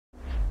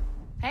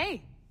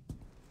Hey.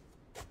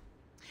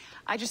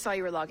 I just saw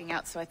you were logging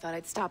out, so I thought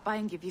I'd stop by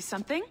and give you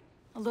something.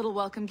 A little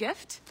welcome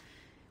gift.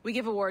 We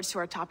give awards to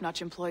our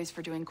top-notch employees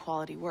for doing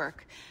quality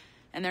work.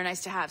 And they're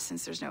nice to have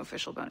since there's no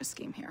official bonus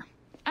scheme here.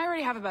 I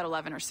already have about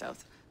 11 or so.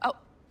 Oh.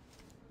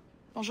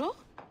 Bonjour?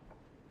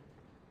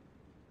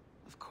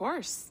 Of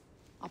course.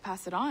 I'll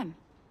pass it on.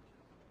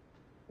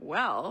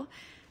 Well,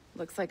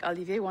 looks like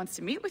Olivier wants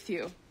to meet with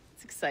you.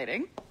 It's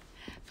exciting.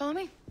 Follow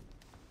me.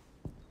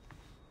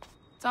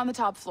 It's on the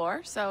top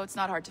floor, so it's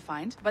not hard to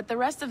find. But the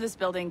rest of this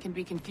building can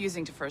be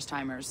confusing to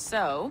first-timers,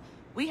 so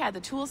we had the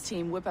tools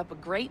team whip up a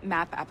great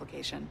map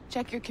application.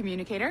 Check your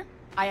communicator.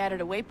 I added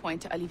a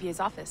waypoint to Olivier's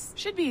office.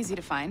 Should be easy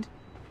to find.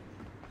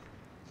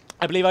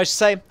 I believe I should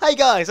say, hey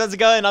guys, how's it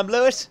going? I'm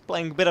Lewis,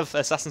 playing a bit of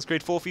Assassin's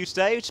Creed 4 for you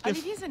today.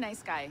 Olivier's a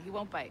nice guy. He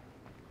won't bite.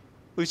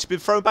 We've just been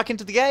thrown back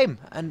into the game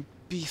and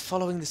be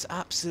following this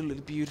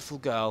absolutely beautiful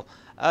girl.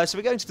 So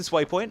we're going to this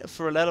waypoint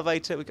for an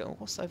elevator. We go. Oh,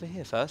 what's over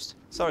here first?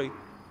 Sorry.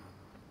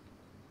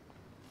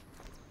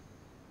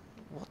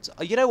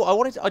 What? You know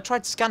what? I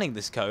tried scanning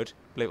this code.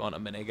 Believe it or not, a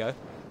minute ago.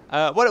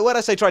 When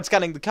I say tried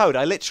scanning the code,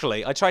 I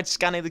tried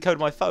scanning the code on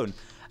my phone,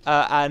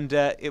 and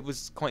it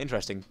was quite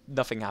interesting.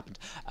 Nothing happened.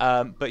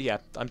 But yeah,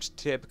 I'm just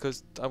here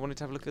because I wanted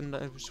to have a look and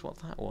know what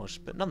that was.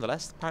 But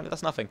nonetheless, apparently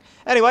that's nothing.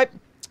 Anyway,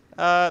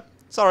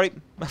 sorry.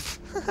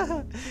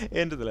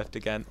 Into the lift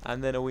again,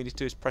 and then all we need to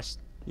do is press.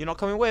 You're not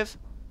coming with.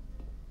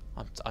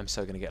 I'm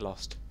so gonna get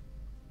lost.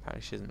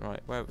 Apparently she isn't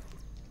right. Where?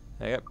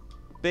 There you go.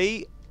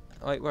 B.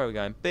 Wait, where are we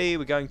going? B,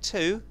 we're going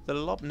to the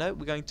lob. No,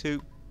 we're going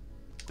to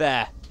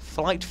there.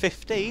 Flight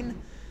 15.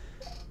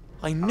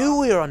 I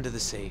knew we were under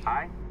the sea.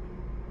 Hi.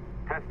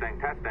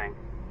 Testing.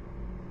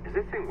 Is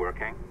this thing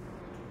working?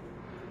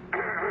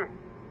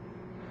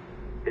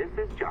 This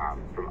is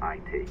John from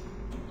IT.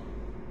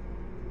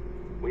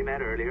 We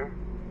met earlier.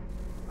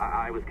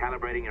 I was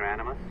calibrating your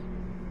Animus.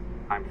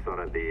 I'm sort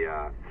of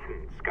the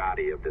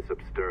Scotty of this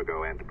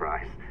Abstergo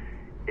Enterprise,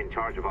 in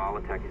charge of all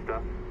the techie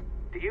stuff.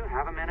 Do you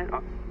have a minute?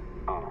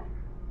 Oh,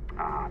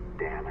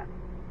 damn it.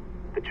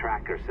 The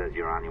tracker says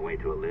you're on your way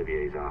to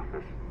Olivier's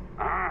office.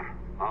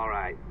 All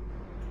right.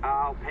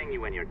 I'll ping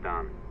you when you're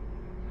done.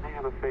 I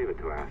have a favor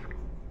to ask.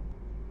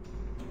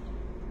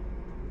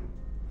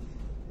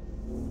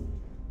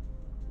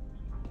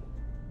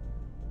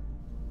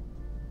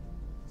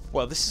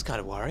 Well, this is kind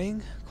of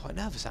worrying. Quite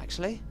nervous,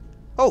 actually.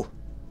 Oh,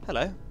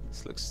 hello.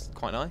 This looks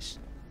quite nice.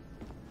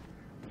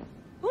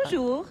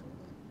 Bonjour.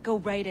 Go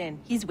right in.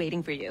 He's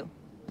waiting for you.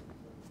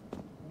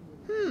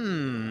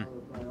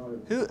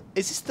 Who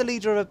is this? The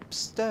leader of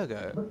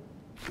Abstergo?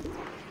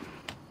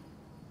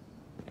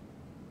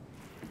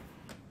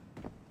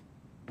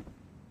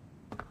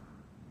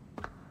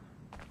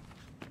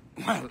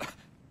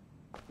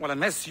 Well,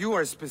 unless you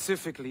are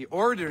specifically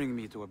ordering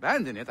me to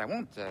abandon it, I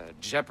won't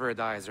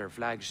jeopardize our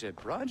flagship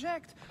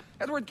project.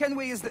 Edward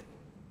Kenway is the...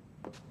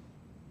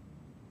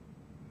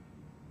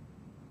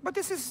 But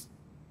this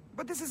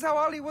is how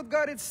Hollywood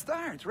got its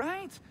start,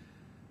 right?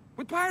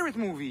 With pirate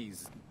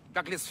movies.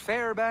 Douglas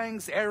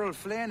Fairbanks, Errol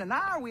Flynn, and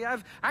now we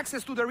have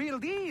access to the real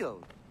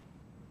deal.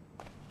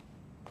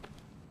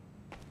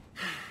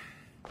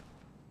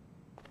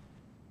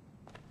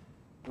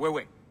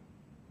 Wait.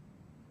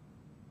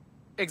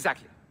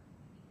 Exactly.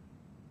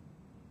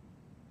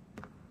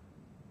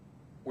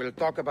 We'll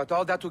talk about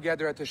all that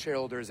together at the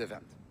shareholders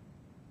event.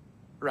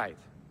 Right.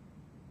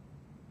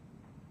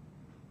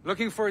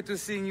 Looking forward to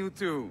seeing you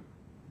too.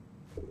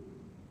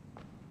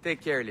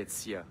 Take care,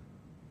 Laetitia.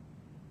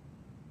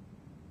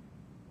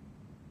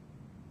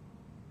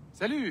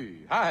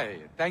 Salut! Hi!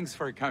 Thanks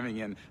for coming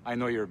in. I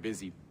know you're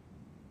busy.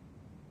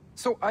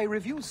 So I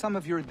reviewed some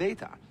of your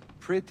data.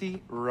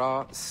 Pretty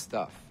raw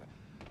stuff.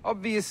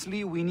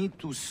 Obviously, we need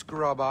to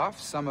scrub off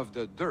some of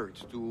the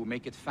dirt to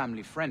make it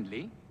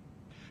family-friendly.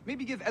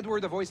 Maybe give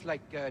Edward a voice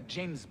like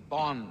James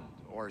Bond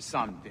or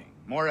something.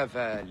 More of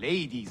a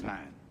ladies'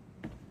 man.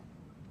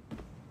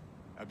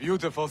 A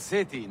beautiful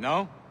city,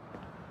 no?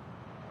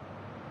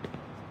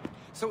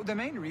 So the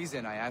main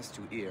reason I asked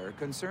you here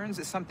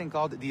concerns something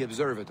called the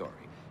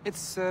Observatory.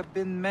 It's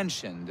been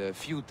mentioned a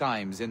few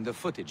times in the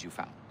footage you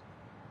found.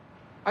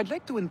 I'd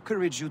like to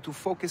encourage you to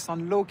focus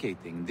on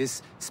locating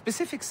this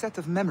specific set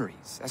of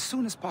memories as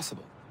soon as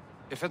possible.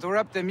 If it were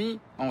up to me,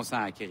 on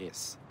s'en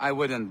crisse. I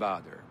wouldn't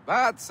bother.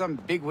 But some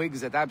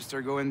bigwigs at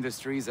Abstergo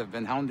Industries have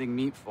been hounding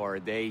me for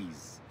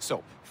days.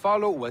 So,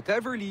 follow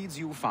whatever leads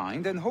you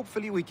find, and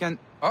hopefully we can...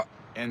 Oh,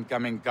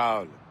 incoming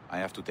call. I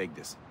have to take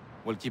this.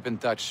 We'll keep in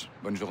touch.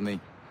 Bonne journée.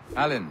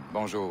 Alan,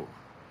 bonjour.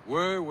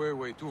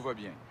 Oui, tout va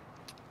bien.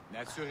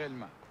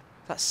 Naturellement.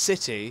 That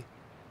city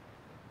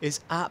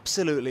is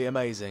absolutely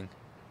amazing.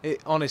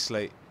 It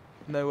honestly,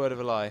 no word of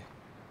a lie,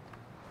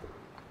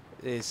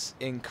 is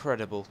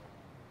incredible.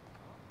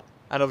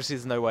 And obviously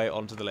there's no way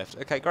onto the lift.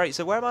 Okay, great.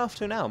 So where am I off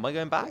to now? Am I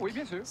going back? Oui,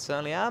 bien sûr.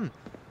 Certainly am.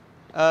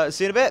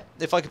 See you in a bit.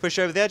 If I could push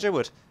you over the edge, I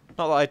would.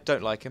 Not that I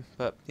don't like him,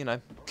 but, you know,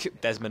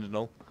 Desmond and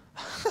all.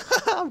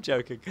 I'm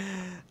joking.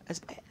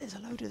 There's a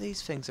load of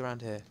these things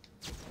around here.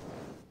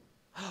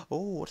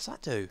 Oh, what does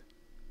that do?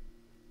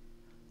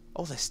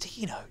 Oh, they're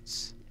sticky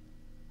notes.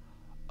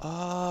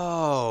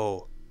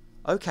 Oh.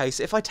 Okay,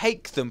 so if I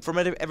take them from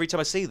every time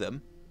I see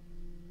them...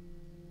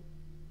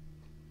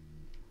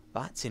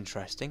 That's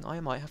interesting. I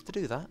might have to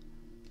do that.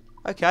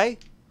 Okay.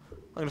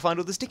 I'm going to find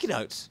all the sticky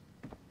notes.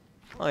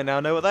 I now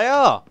know what they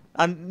are.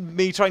 And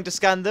me trying to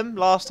scan them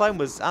last time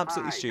was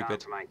absolutely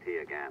stupid. Hi, John from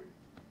IT again.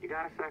 You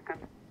got a second?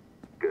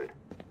 Good.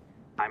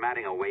 I'm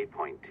adding a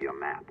waypoint to your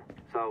map.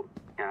 So,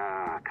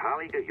 a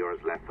colleague of yours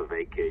left for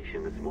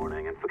vacation this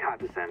morning and forgot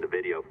to send a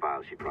video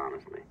file she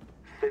promised me.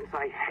 Since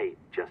I hate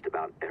just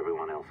about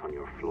everyone else on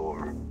your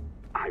floor,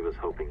 I was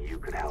hoping you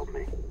could help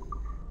me.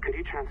 Could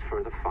you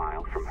transfer the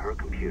file from her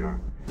computer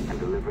and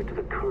deliver it to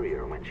the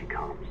courier when she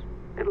comes?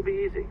 It'll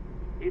be easy.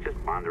 You just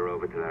wander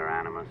over to their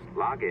Animus,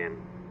 log in,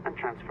 and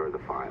transfer the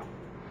file.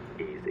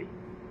 Easy.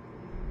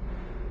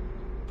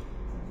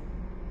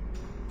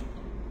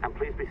 And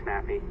please be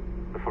snappy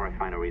before I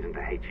find a reason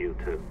to hate you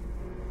too.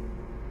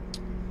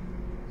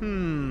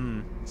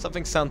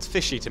 Something sounds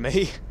fishy to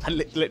me.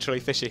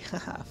 Literally fishy.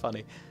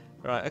 Funny.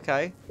 Right,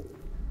 okay.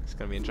 It's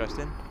going to be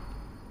interesting.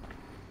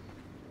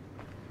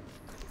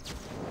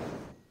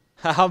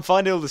 I'm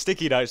finding all the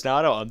sticky notes now.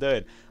 I know what I'm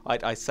doing.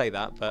 I say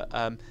that, but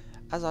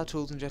as our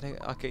tools and jetting...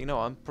 Okay, you know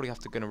what? I'm probably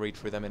going to read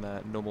through them in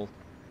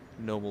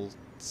normal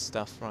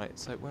stuff. Right,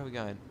 so where are we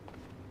going?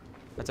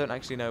 I don't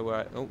actually know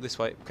where... Oh, this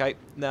way. Okay.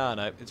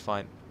 No, it's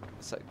fine.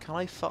 So can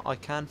I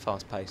can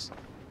fast pace,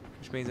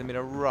 which means I'm in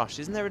a rush.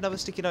 Isn't there another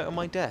sticky note on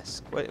my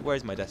desk? Where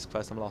is my desk?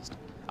 First, I'm lost.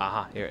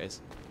 Aha, here it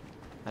is.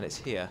 And it's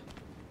here.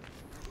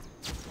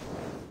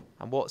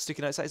 And what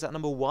sticky note is that? Is that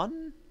number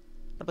 1?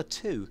 Number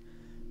 2?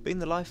 Being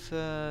the life...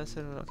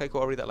 okay,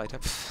 cool, I'll read that later.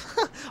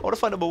 I want to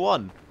find number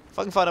 1. If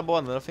I can find number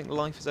 1, then I think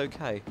life is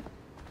okay.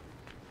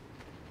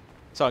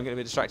 So I'm going to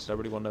be distracted. I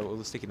really want to know what all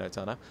the sticky notes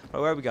are now. Right,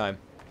 where are we going?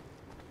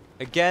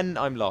 Again,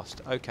 I'm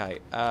lost. Okay,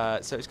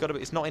 so it's got to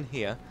be... It's not in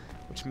here,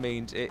 which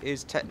means it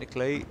is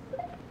technically...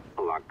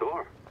 A locked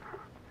door?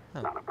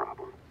 Oh. Not a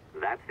problem.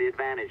 That's the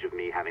advantage of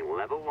me having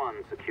level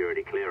 1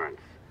 security clearance.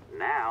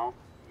 Now,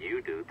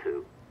 you do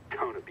too.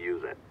 Don't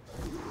abuse it.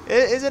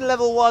 Isn't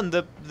level 1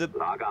 the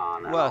Log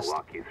on and worst? I'll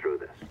walk you through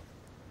this.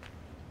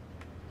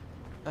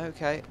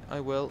 Okay, I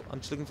will. I'm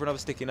just looking for another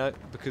sticky note,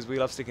 because we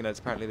love sticky notes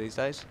apparently these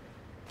days.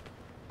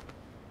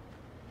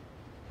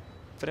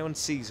 If anyone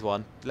sees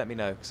one, let me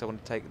know, because I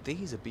want to take...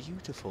 These are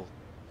beautiful.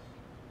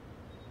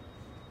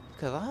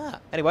 Look at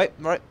that. Anyway,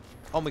 right,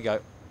 on we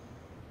go.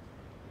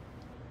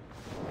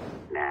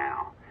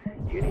 Now,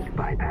 you need to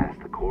bypass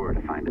the core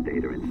to find the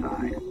data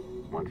inside.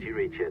 Once you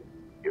reach it,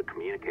 your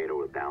communicator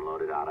will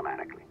download it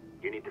automatically.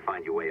 You need to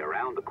find your way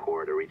around the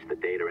core to reach the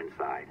data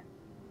inside.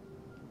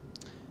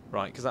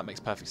 Right, because that makes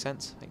perfect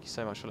sense. Thank you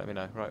so much for letting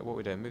me know. Right, what are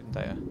we doing? Moving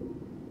data.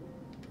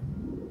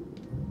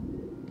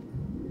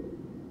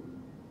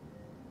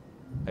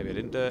 Maybe I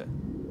didn't do it.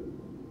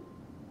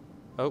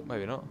 Oh,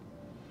 maybe not.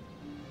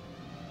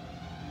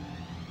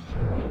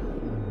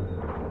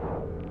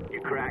 You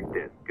cracked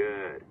it.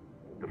 Good.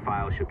 The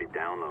file should be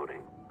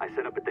downloading. I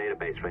set up a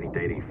database for any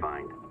data you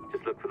find.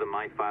 Just look for the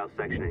My Files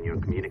section in your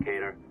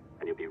communicator,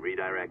 and you'll be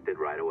redirected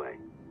right away.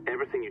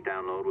 Everything you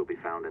download will be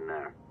found in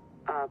there.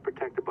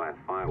 Protected by a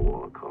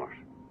firewall, of course.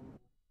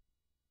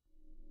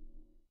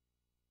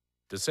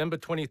 December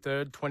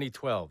 23rd,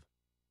 2012.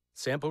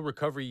 Sample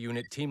Recovery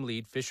Unit Team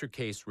Lead Fisher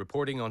Case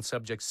reporting on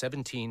Subject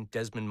 17,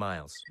 Desmond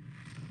Miles.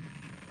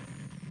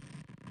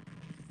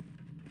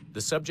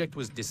 The subject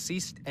was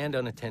deceased and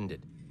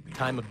unattended.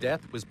 Time of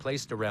death was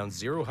placed around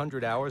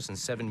 0000 hours and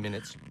 7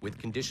 minutes, with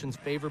conditions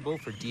favorable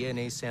for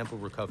DNA sample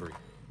recovery.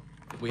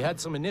 We had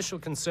some initial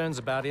concerns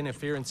about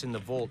interference in the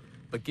vault,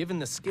 but given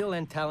the skill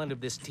and talent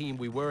of this team,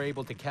 we were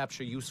able to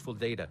capture useful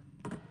data.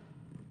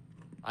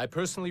 I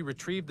personally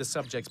retrieved the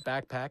subject's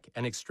backpack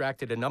and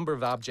extracted a number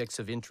of objects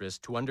of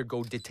interest to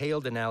undergo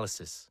detailed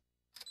analysis.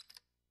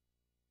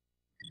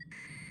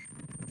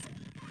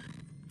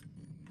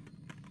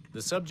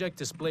 The subject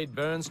displayed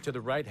burns to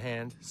the right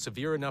hand,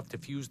 severe enough to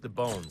fuse the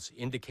bones,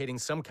 indicating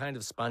some kind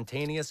of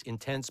spontaneous,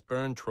 intense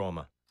burn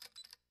trauma.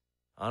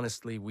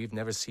 Honestly, we've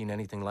never seen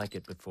anything like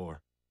it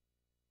before.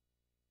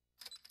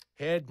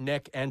 Head,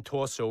 neck, and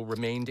torso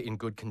remained in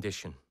good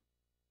condition.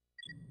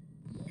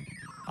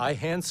 I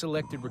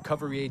hand-selected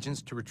recovery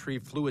agents to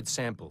retrieve fluid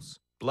samples,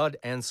 blood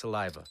and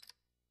saliva.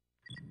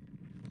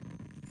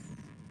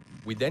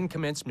 We then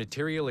commenced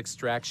material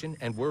extraction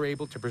and were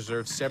able to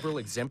preserve several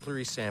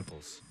exemplary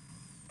samples.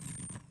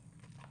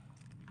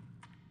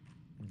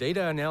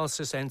 Data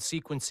analysis and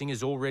sequencing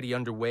is already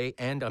underway,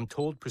 and I'm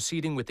told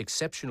proceeding with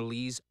exceptional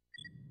ease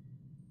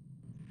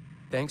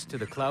thanks to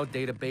the cloud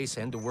database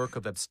and the work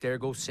of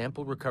Abstergo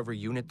Sample Recovery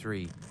Unit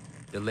 3.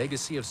 The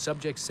legacy of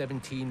Subject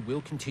 17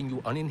 will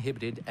continue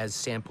uninhibited as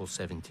Sample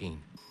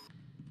 17.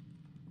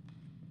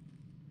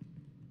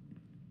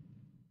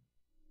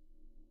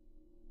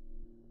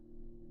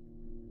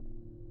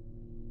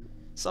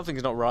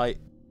 Something's not right.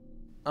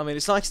 I mean,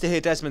 it's nice to hear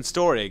Desmond's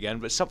story again,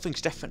 but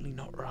something's definitely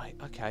not right.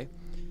 Okay.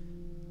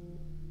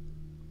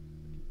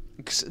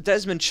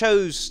 Desmond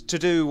chose to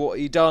do what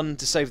he done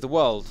to save the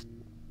world,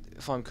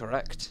 if I'm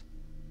correct.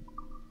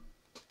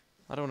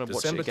 I don't want to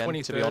watch it December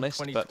again, to be 23rd, honest,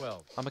 but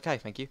 2012. I'm okay,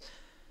 thank you.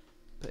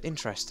 But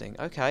interesting.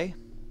 Okay.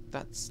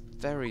 That's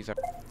very, very...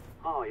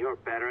 Oh, you're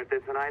better at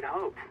this than I'd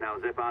hoped. Now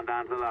zip on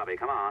down to the lobby.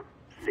 Come on.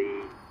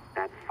 See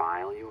that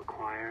file you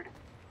acquired?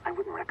 I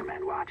wouldn't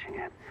recommend watching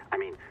it. I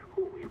mean,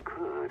 ooh, you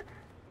could,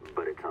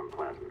 but it's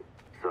unpleasant.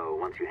 So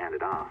once you hand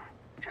it off,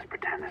 just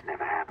pretend this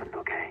never happened,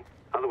 okay?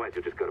 Otherwise,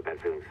 you'll just go to bed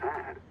feeling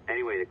sad.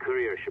 Anyway, the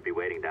courier should be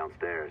waiting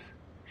downstairs.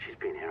 She's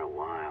been here a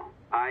while.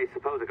 I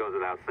suppose it goes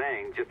without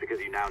saying, just because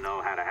you now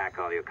know how to hack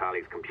all your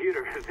colleagues'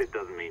 computers, it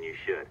doesn't mean you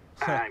should.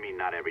 I mean,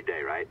 not every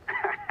day, right?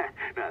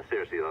 No,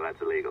 seriously, though,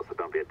 that's illegal, so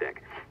don't be a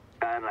dick.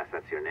 Unless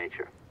that's your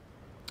nature.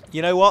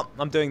 You know what?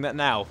 I'm doing that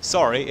now.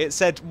 Sorry, it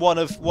said one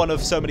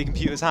of so many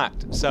computers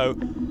hacked. So,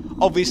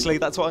 obviously,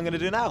 that's what I'm going to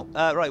do now.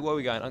 Right, where are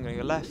we going? I'm going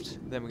to go left.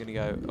 Then we're going to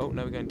go... Oh,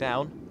 no, we're going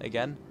down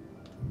again.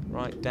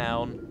 Right,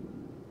 down.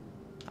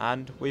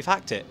 And we've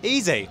hacked it.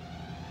 Easy!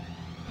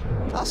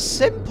 That's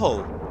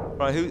simple!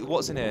 Right,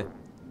 what's in here?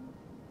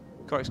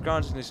 Correct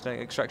granted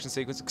extraction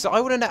sequence. Because I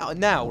want to know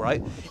now,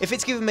 right? If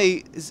it's giving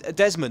me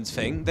Desmond's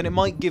thing, then it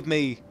might give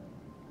me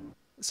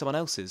someone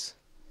else's.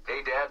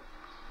 Hey, Dad.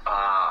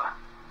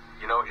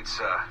 You know, it's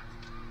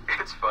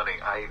funny.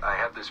 I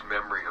have this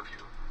memory of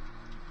you,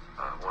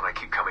 one I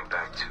keep coming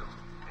back to.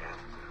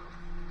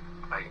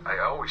 And I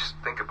always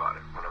think about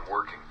it when I'm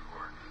working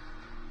or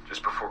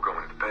just before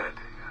going to bed,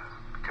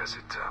 because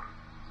it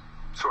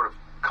sort of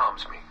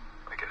calms me,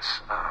 I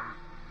guess.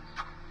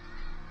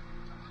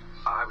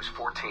 I was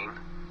 14,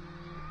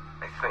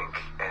 I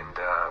think,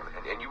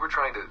 and you were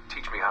trying to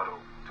teach me how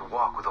to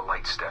walk with a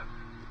light step.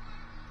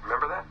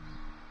 Remember that?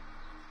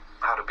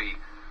 How to be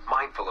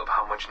mindful of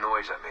how much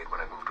noise I made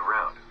when I moved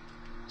around.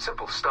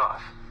 Simple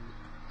stuff.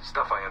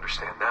 Stuff I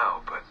understand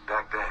now, but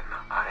back then,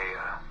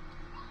 I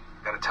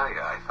gotta tell you,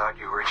 I thought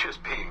you were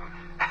just being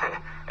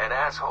an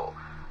asshole.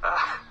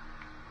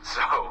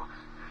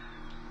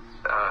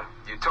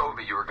 You told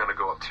me you were gonna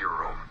go up to your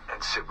room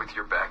and sit with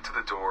your back to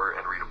the door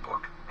and read a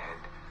book. And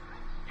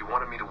you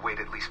wanted me to wait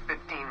at least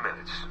 15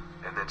 minutes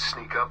and then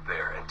sneak up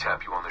there and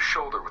tap you on the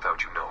shoulder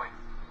without you knowing.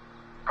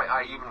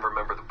 I even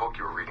remember the book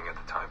you were reading at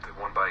the time, the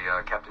one by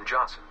Captain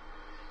Johnson.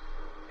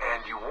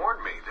 And you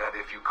warned me that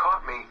if you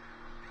caught me,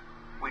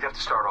 we'd have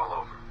to start all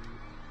over.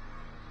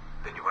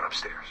 Then you went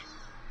upstairs.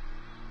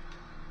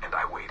 And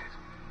I waited.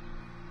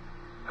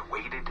 I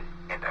waited,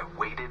 and I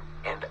waited,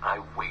 and I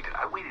waited.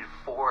 I waited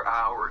 4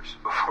 hours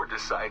before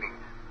deciding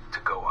to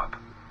go up.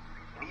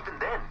 And even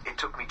then, it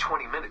took me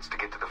 20 minutes to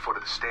get to the foot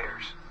of the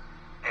stairs.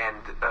 And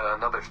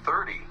another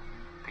 30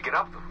 to get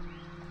up them.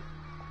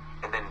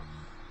 And then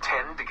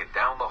 10 to get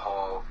down the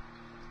hall,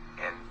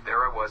 and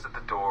there I was at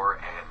the door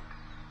and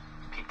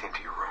peeked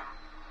into your room.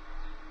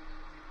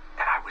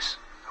 And I was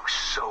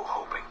so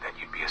hoping that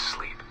you'd be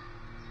asleep.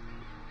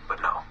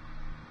 But no,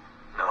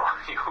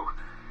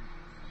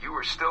 you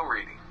were still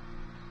reading,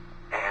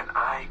 and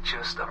I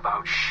just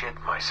about shit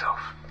myself.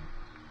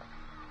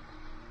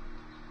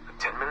 But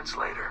 10 minutes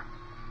later,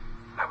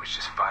 I was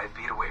just 5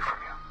 feet away from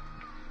you.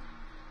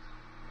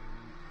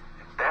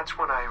 And that's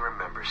when I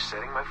remember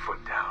setting my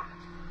foot down.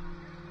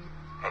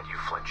 And you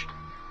flinched.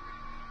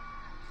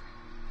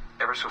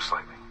 Ever so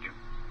slightly. You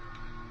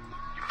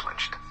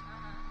flinched.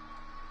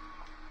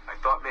 I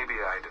thought maybe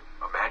I'd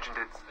imagined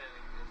it,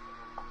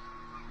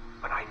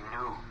 but I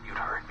knew you'd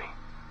heard me.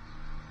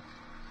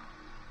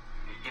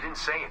 You didn't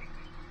say anything.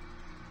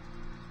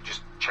 You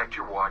just checked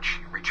your watch,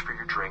 you reached for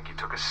your drink, you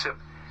took a sip,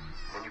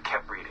 and then you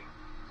kept reading.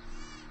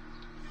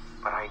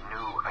 But I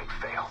knew I'd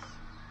failed.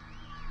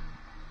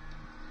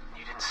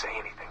 You didn't say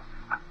anything.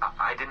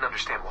 I didn't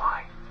understand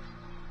why.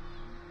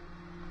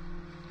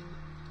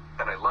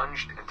 Then I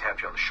lunged and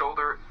tapped you on the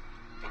shoulder,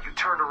 and you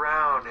turned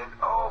around, and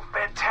oh,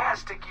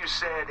 fantastic, you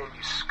said, and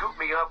you scooped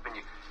me up, and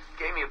you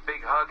gave me a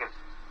big hug, and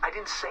I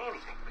didn't say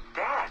anything. But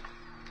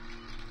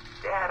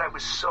Dad, I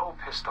was so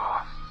pissed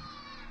off.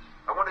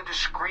 I wanted to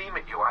scream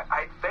at you.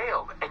 I'd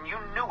failed, and you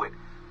knew it,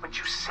 but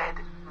you said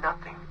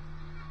nothing.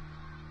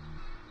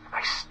 And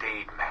I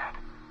stayed mad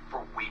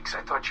for weeks.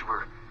 I thought you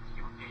were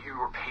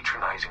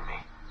patronizing me.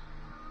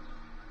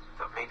 I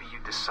thought maybe you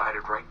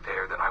decided right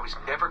there that I was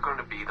never going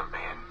to be the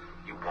man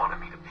you wanted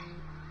me to be.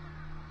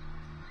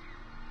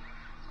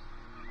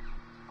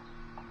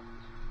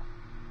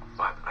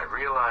 But I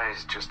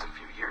realized just a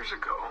few years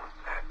ago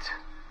that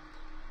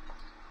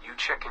you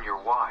checking your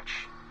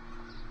watch,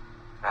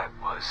 that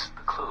was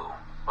the clue,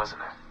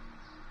 wasn't it?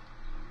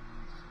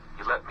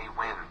 You let me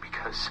win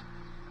because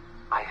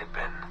I had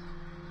been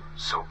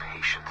so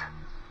patient.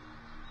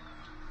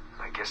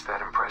 I guess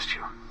that impressed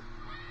you.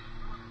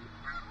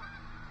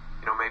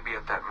 You know, maybe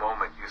at that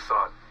moment you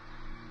thought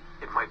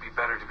it might be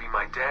better to be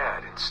my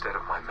dad instead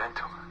of my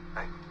mentor.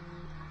 I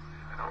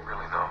don't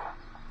really know.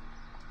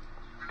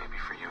 Maybe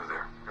for you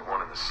they're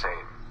one and the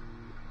same.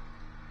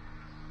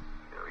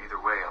 You know, either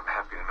way, I'm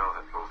happy to know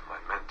that both my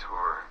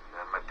mentor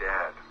and my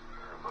dad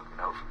are looking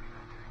out for me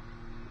that day.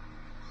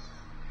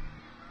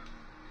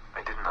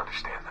 I didn't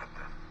understand that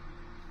then.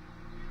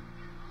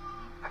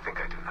 I think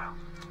I do now.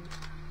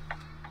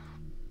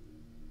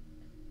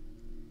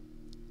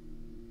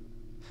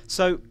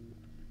 So,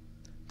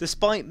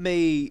 despite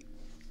me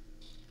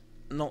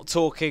not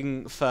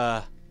talking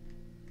for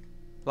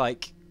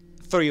like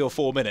 3 or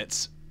 4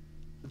 minutes,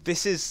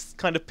 this is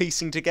kind of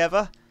piecing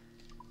together,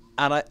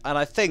 and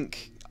I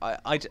think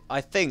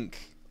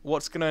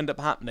what's going to end up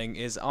happening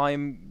is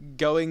I'm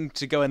going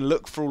to go and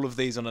look for all of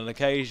these on an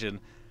occasion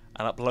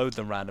and upload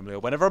them randomly, or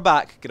whenever I'm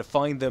back, going to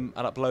find them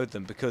and upload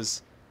them,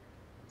 because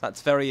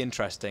that's very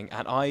interesting,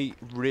 and I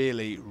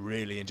really,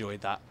 really enjoyed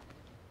that.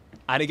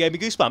 And it gave me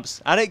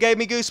goosebumps.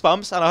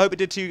 And I hope it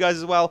did to you guys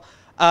as well.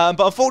 But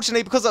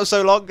unfortunately, because that was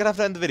so long, I'm going to have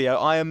to end the video.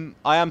 I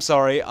am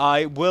sorry.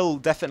 I will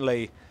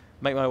definitely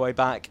make my way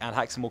back and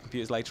hack some more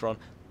computers later on.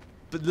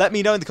 But let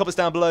me know in the comments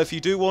down below if you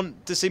do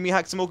want to see me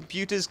hack some more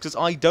computers, because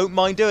I don't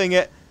mind doing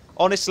it.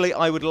 Honestly,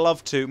 I would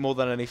love to more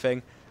than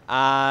anything.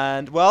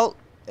 And, well,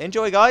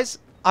 enjoy, guys.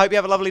 I hope you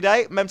have a lovely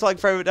day. Remember to like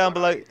and favorite down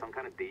below. Some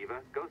kind of diva?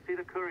 Go see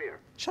the courier.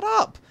 Shut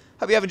up.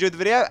 Hope you have enjoyed the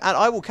video, and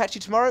I will catch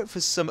you tomorrow for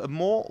some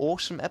more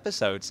awesome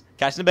episodes.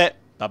 Catch you in a bit.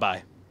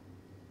 Bye-bye.